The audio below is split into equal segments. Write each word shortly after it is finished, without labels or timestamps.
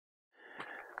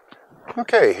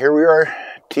Okay, here we are,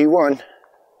 T1.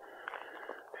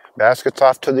 Basket's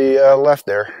off to the left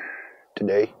there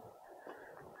today.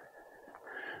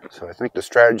 So I think the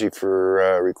strategy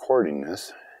for recording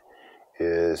this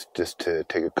is just to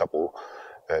take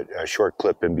a short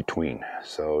clip in between.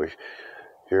 So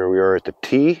here we are at the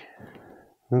T.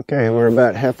 Okay, we're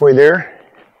about halfway there.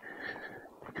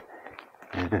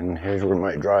 And here's where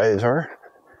my drives are.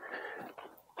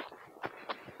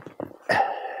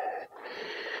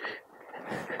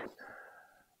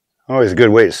 Always a good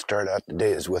way to start out the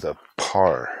day is with a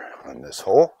par on this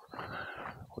hole,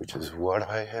 which is what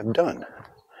I have done.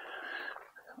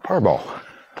 Par ball.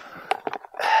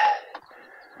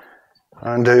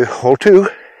 On to hole 2.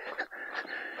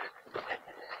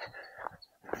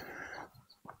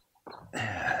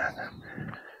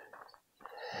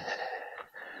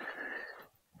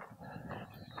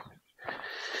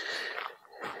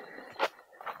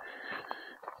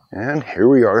 And here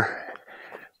we are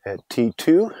at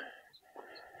T2.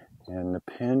 And the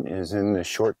pin is in the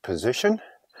short position,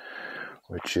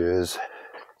 which is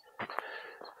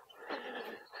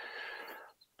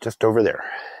just over there.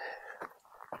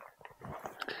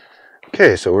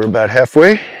 Okay, so we're about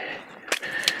halfway.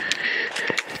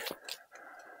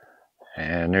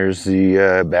 And there's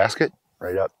the basket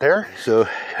right up there. So,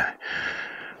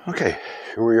 okay,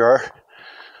 here we are,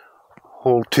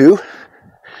 hole 2.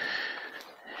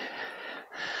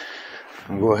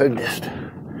 I'll go ahead and just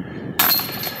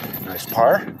nice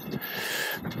par.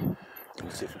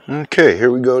 Okay, here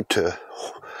we go to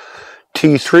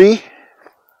T3.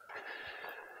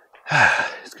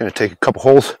 It's going to take a couple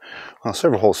holes, well,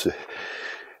 several holes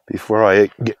before I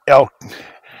get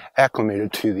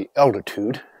acclimated to the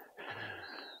altitude.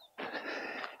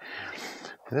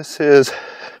 This is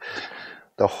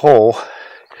the hole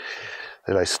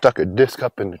that I stuck a disc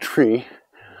up in the tree.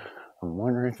 I'm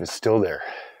wondering if it's still there.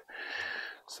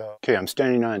 So, okay, I'm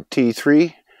standing on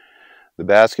T3. The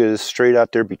basket is straight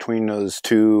out there between those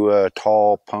two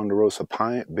tall ponderosa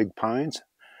big pines.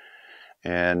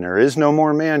 And there is no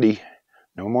more Mandy.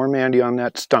 No more Mandy on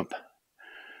that stump.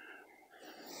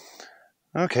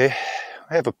 Okay,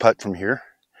 I have a putt from here.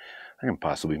 I can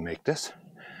possibly make this.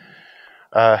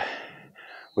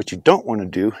 What you don't want to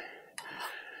do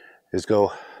is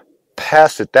go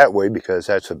past it that way, because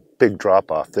that's a big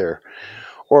drop off there.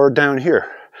 Or down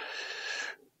here.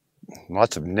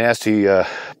 Lots of nasty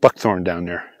buckthorn down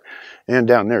there, and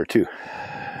down there too.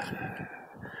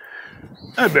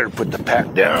 I better put the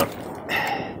pack down.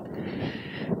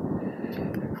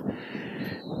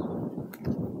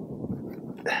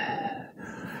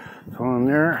 Go on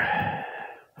there.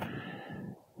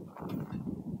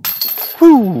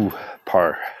 Whoo!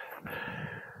 Par.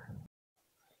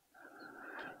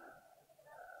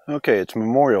 Okay, it's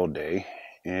Memorial Day,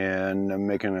 and I'm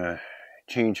making a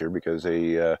change here because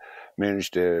they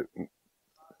managed to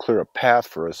clear a path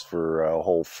for us for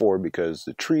hole 4, because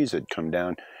the trees had come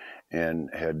down and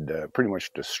had pretty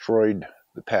much destroyed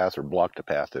the path, or blocked the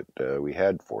path that we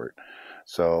had for it.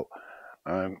 So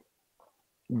I'm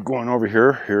going over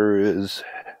here. Here is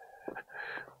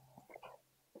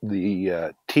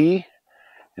the T,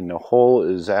 and the hole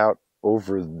is out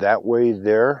over that way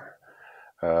there.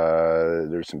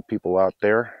 There's some people out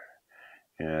there,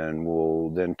 and we'll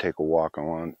then take a walk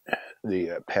along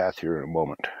the path here in a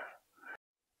moment.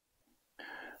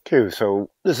 Okay,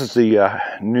 so this is the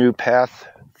new path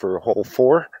for hole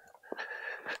 4.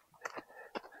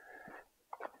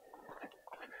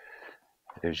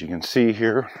 As you can see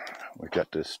here, we've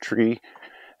got this tree.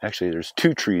 Actually, there's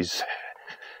 2 trees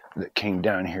that came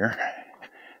down here.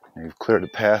 They've cleared a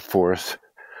path for us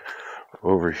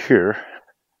over here.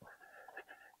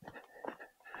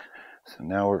 So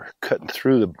now we're cutting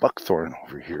through the buckthorn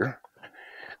over here.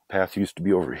 Path used to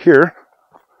be over here.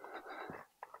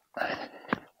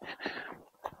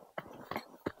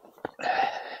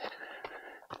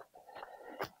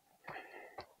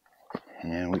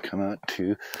 And we come out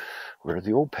to where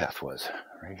the old path was,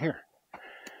 right here.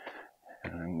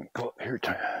 And I'm going to go up here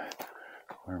to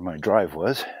where my drive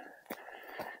was.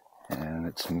 And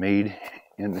it's made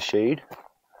in the shade.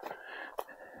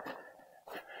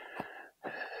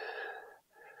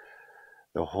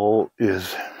 The hole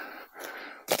is,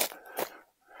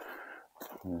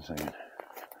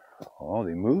 oh,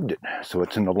 they moved it, so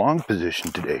it's in the long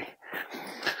position today.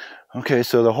 Okay,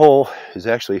 so the hole is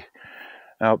actually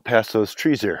out past those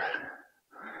trees there.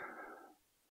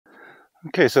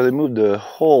 Okay, so they moved the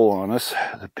hole on us.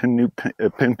 The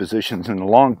pin position's in the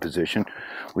long position,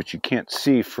 which you can't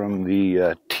see from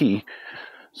the tee.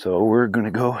 So we're going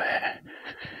to go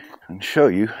and show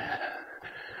you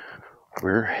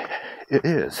where it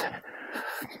is.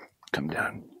 Come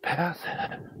down path.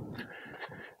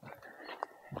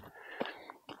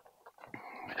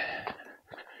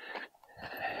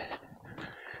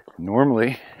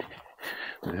 Normally,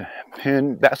 the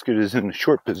pin basket is in the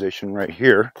short position right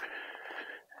here,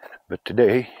 but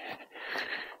today,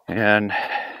 and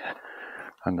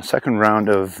on the second round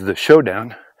of the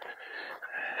showdown,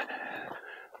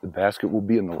 the basket will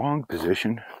be in the long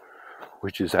position,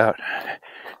 which is out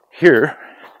here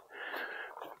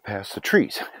past the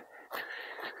trees.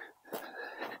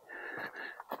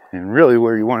 And really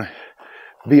where you want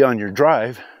to be on your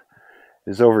drive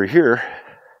is over here.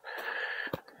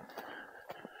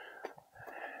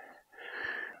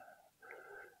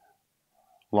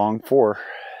 Long 4.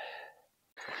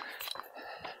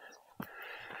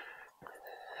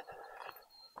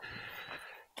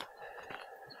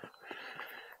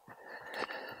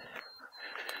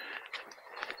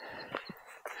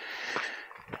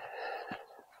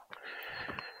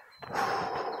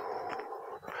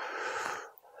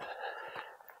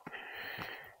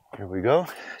 Here we go,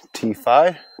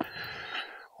 T5.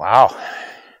 Wow,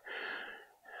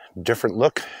 different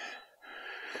look.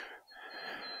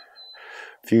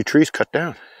 A few trees cut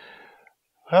down.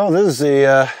 Well, this is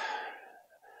the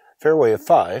fairway of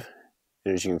 5.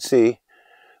 As you can see,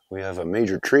 we have a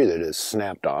major tree that is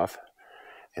snapped off,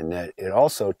 and that it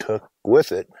also took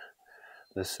with it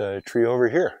this tree over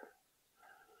here.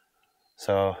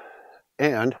 So,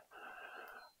 and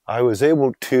I was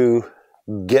able to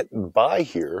get by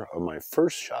here on my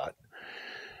first shot,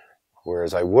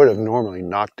 whereas I would have normally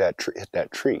knocked that tree, hit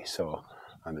that tree. So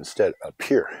I'm instead up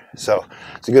here. So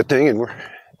it's a good thing, and we're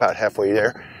about halfway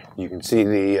there. You can see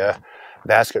the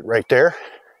basket right there.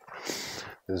 This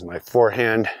is my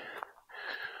forehand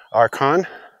Archon.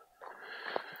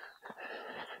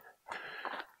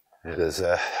 It has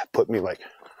put me like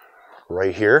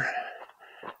right here.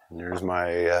 And there's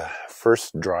my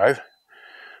first drive.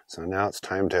 So now it's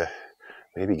time to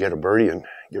maybe get a birdie and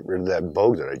get rid of that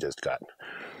bogue that I just got.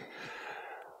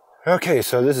 Okay,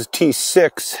 so this is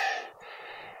T6.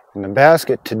 And the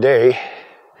basket today,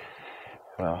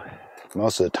 well,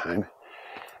 most of the time,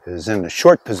 is in the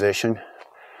short position,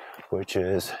 which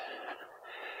is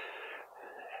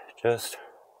just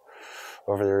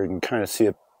over there. You can kind of see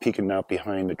it peeking out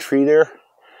behind the tree there.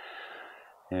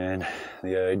 And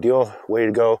the ideal way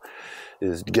to go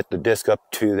is to get the disc up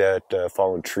to that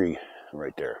fallen tree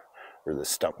right there, or the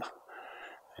stump.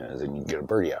 And then you can get a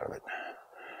birdie out of it.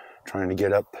 Trying to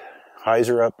get up,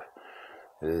 hyzer up,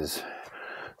 is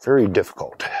very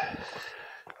difficult.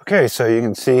 Okay, so you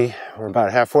can see we're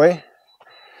about halfway.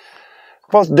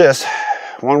 Both discs,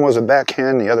 one was a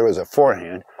backhand, the other was a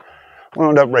forehand,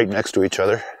 wound up right next to each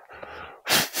other.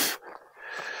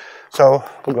 So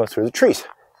we'll go through the trees.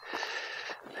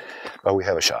 But we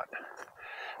have a shot.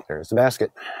 There's the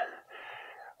basket,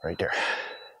 right there.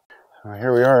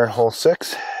 Here we are at hole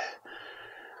 6.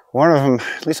 One of them,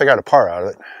 at least I got a par out of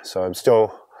it, so I'm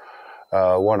still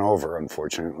 1 over,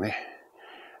 unfortunately.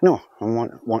 No,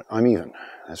 I'm even.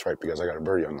 That's right, because I got a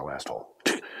birdie on the last hole.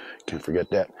 Can't forget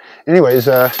that. Anyways,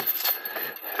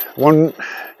 one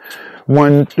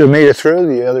made it through,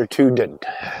 the other 2 didn't.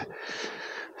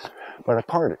 But I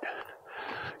parred it.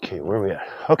 Okay, where are we at?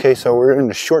 Okay, so we're in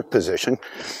the short position.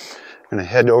 I'm gonna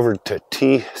head over to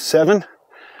T7.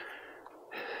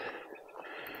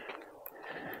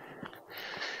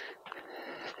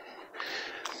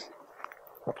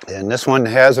 And this one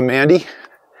has a Mandy.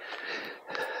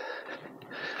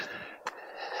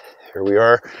 Here we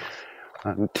are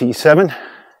on T7.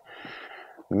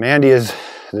 The Mandy is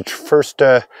the first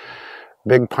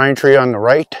big pine tree on the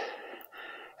right.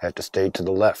 Have to stay to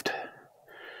the left.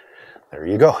 There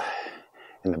you go.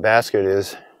 And the basket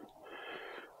is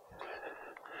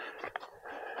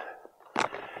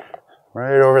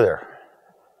right over there.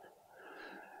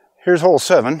 Here's hole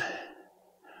 7.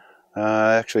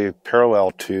 Actually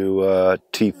parallel to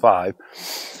T5.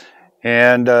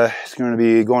 And it's going to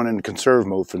be going into conserve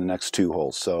mode for the next 2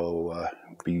 holes. So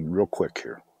be real quick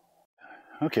here.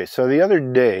 Okay, so the other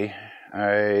day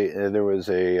there was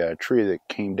a tree that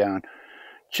came down,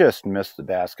 just missed the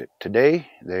basket. Today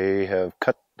they have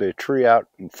cut the tree out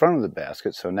in front of the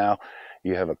basket, so now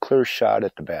you have a clear shot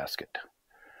at the basket.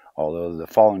 Although the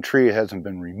fallen tree hasn't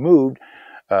been removed,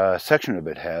 a section of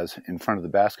it has in front of the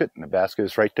basket, and the basket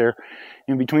is right there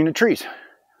in between the trees.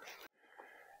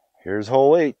 Here's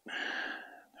hole 8.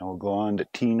 Now we'll go on to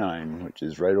T9, which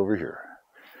is right over here.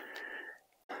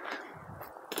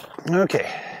 Okay,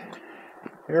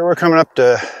 here we're coming up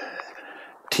to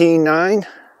T9.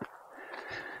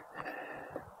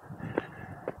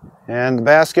 And the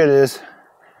basket is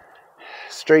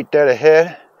straight dead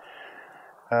ahead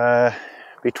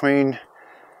between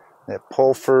that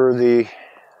pull for the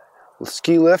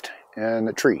ski lift and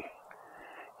the tree.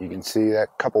 You can see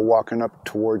that couple walking up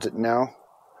towards it now.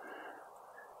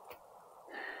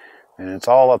 And it's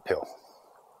all uphill.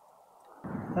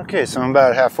 Okay, so I'm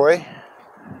about halfway.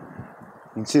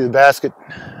 You can see the basket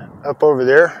up over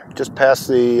there, just past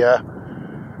the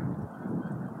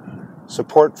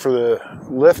support for the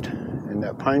lift in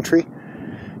that pine tree.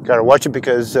 Got to watch it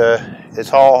because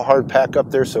it's all hard pack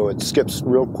up there, so it skips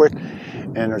real quick,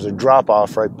 and there's a drop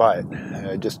off right by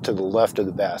it, just to the left of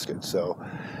the basket. So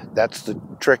that's the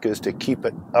trick, is to keep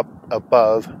it up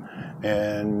above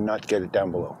and not get it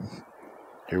down below.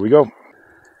 Here we go.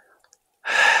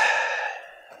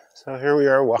 So here we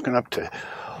are walking up to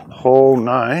hole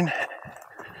 9,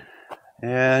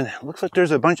 and it looks like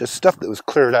there's a bunch of stuff that was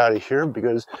cleared out of here,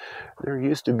 because there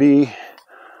used to be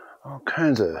all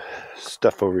kinds of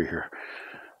stuff over here.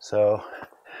 So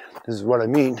this is what I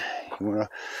mean. You want to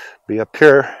be up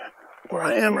here where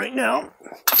I am right now.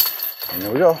 And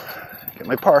there we go. Get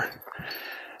my par.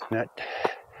 And that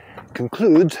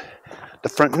concludes the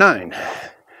front 9.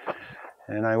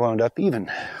 And I wound up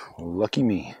even. Lucky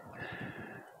me.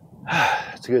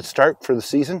 It's a good start for the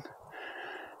season.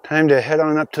 Time to head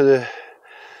on up to the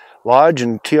lodge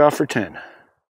and tee off for 10.